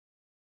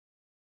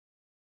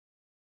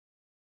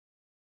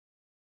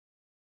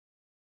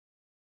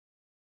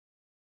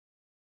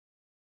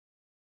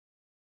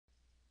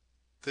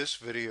This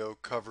video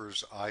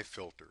covers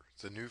iFilter,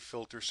 the new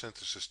filter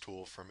synthesis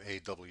tool from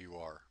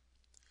AWR.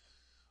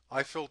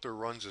 iFilter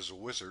runs as a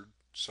wizard,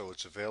 so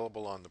it's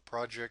available on the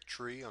project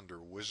tree under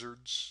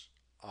Wizards,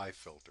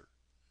 iFilter.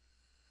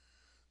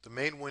 The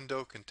main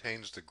window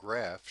contains the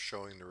graph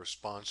showing the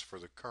response for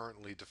the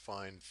currently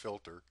defined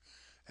filter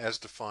as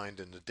defined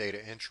in the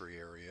data entry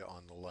area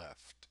on the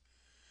left.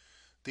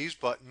 These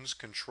buttons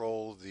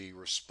control the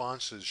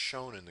responses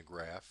shown in the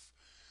graph.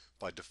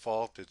 By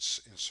default, it's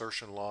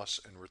insertion loss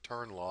and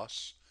return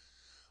loss.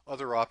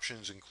 Other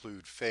options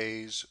include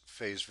phase,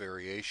 phase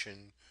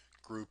variation,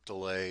 group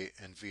delay,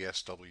 and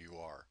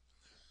VSWR.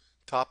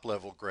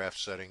 Top-level graph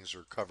settings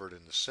are covered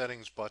in the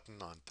Settings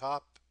button on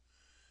top,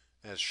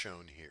 as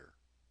shown here.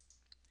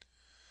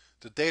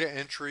 The data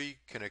entry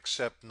can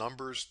accept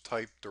numbers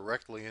typed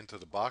directly into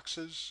the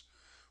boxes,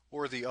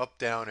 or the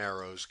up-down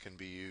arrows can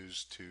be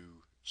used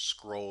to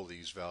scroll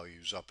these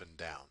values up and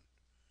down.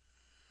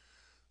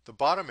 The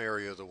bottom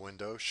area of the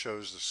window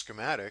shows the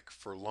schematic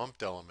for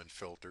lumped element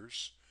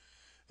filters,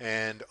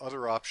 and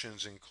other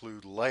options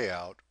include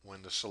layout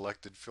when the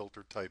selected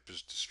filter type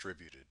is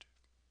distributed.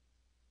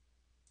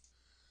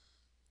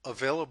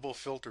 Available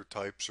filter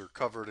types are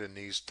covered in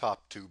these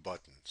top two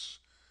buttons.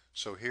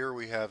 So here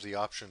we have the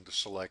option to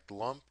select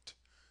lumped,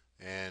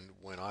 and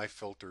when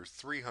iFilter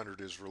 300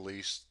 is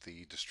released,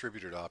 the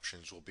distributed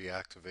options will be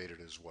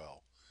activated as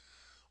well.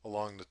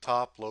 Along the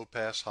top, low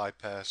pass, high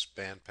pass,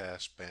 band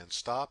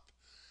stop,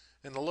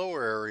 and the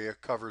lower area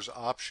covers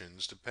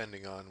options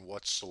depending on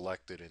what's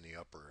selected in the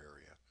upper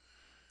area.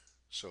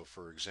 So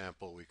for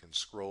example, we can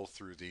scroll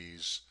through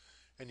these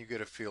and you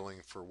get a feeling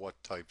for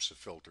what types of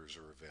filters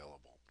are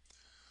available.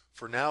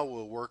 For now,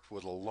 we'll work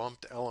with a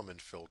lumped element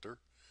filter,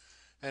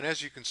 and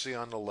as you can see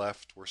on the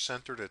left, we're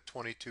centered at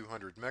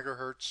 2200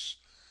 megahertz,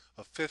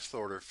 a fifth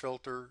order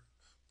filter,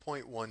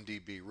 0.1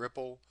 dB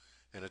ripple,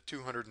 and a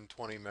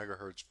 220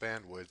 megahertz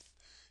bandwidth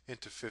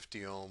into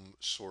 50 ohm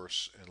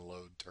source and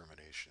load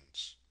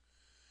terminations.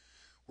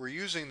 We're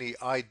using the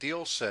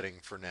ideal setting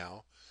for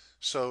now,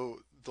 so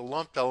the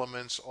lumped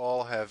elements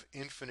all have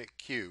infinite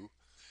Q,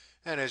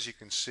 and as you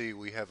can see,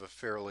 we have a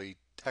fairly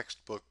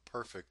textbook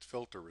perfect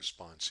filter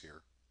response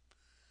here.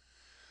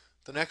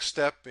 The next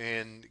step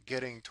in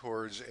getting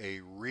towards a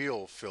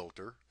real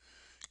filter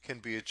can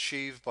be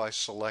achieved by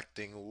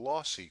selecting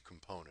lossy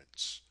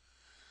components.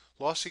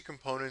 Lossy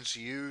components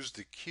use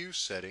the Q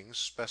settings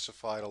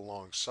specified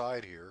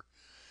alongside here,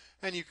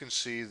 and you can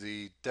see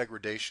the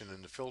degradation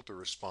in the filter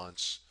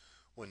response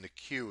when the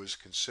Q is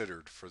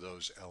considered for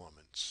those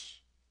elements.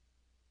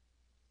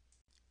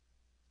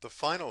 The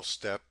final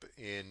step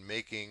in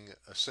making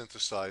a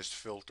synthesized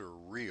filter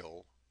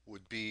real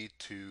would be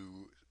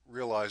to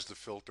realize the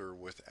filter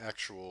with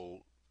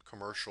actual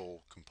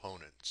commercial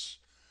components.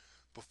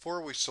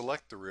 Before we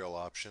select the real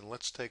option,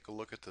 let's take a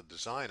look at the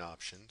design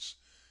options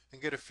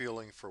and get a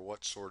feeling for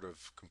what sort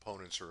of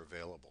components are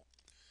available.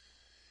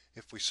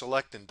 If we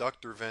select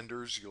inductor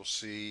vendors, you'll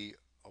see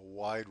a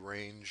wide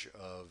range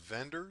of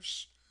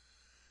vendors,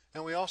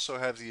 and we also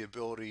have the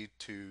ability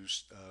to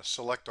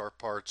select our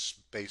parts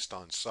based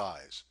on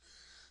size.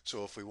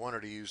 So if we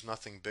wanted to use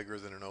nothing bigger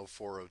than an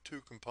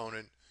 0402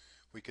 component,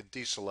 we could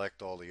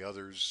deselect all the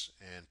others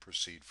and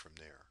proceed from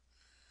there.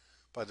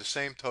 By the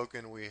same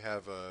token, we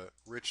have a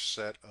rich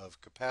set of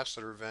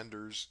capacitor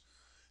vendors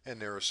and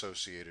their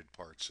associated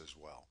parts as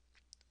well.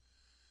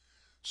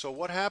 So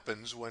what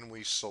happens when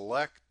we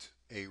select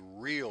a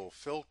real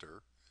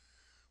filter?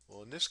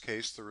 Well, in this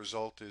case, the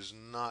result is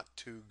not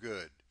too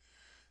good.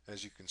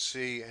 As you can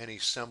see, any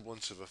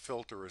semblance of a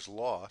filter is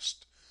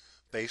lost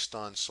based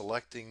on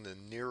selecting the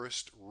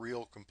nearest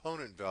real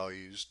component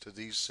values to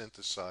these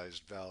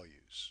synthesized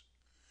values.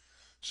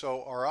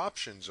 So our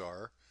options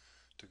are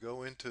to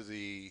go into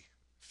the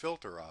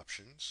filter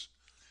options,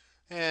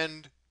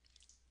 and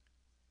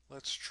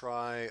let's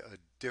try a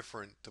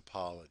different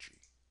topology.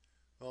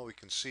 Well, we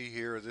can see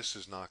here this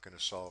is not going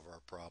to solve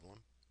our problem.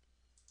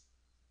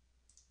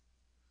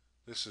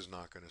 This is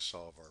not going to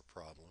solve our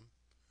problem.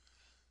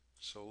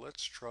 So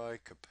let's try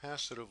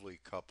capacitively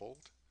coupled.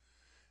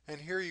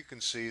 And here you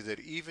can see that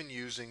even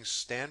using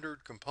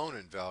standard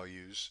component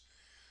values,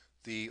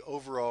 the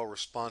overall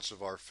response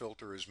of our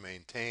filter is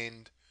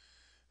maintained,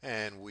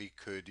 and we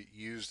could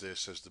use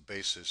this as the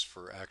basis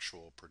for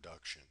actual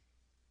production.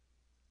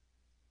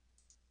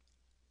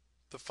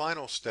 The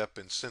final step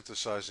in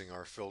synthesizing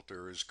our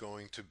filter is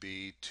going to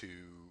be to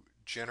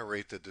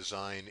generate the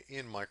design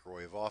in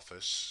Microwave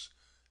Office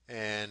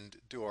and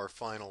do our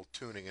final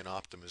tuning and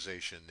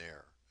optimization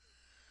there.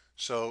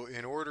 So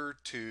in order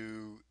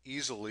to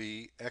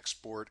easily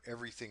export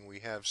everything we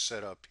have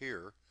set up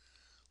here,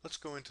 let's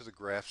go into the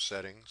graph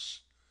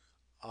settings,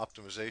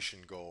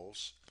 optimization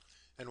goals,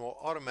 and we'll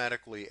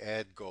automatically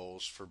add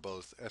goals for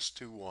both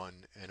S21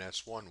 and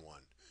S11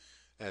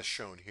 as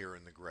shown here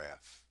in the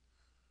graph.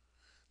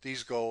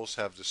 These goals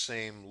have the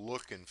same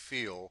look and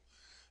feel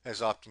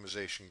as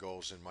optimization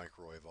goals in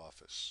Microwave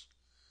Office.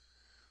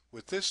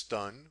 With this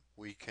done,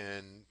 we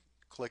can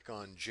click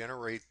on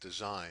Generate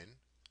Design.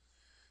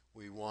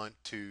 We want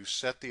to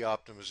set the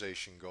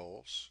optimization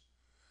goals.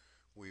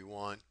 We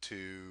want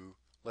to,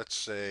 let's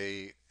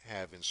say,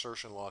 have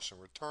insertion loss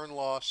and return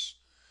loss,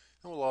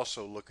 and we'll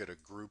also look at a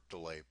group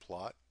delay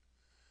plot.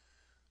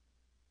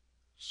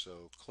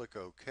 So click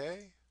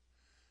OK,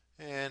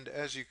 and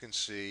as you can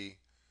see,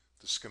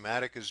 the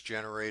schematic is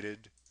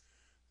generated,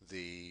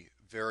 the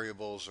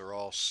variables are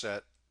all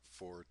set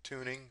for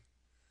tuning,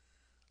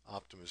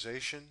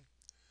 optimization,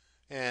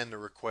 and the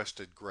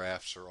requested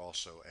graphs are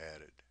also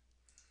added.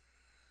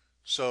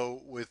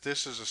 So with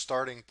this as a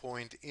starting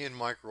point in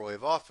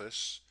Microwave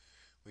Office,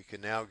 we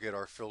can now get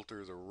our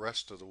filter the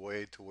rest of the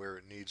way to where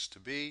it needs to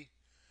be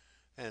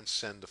and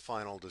send the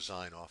final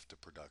design off to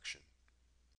production.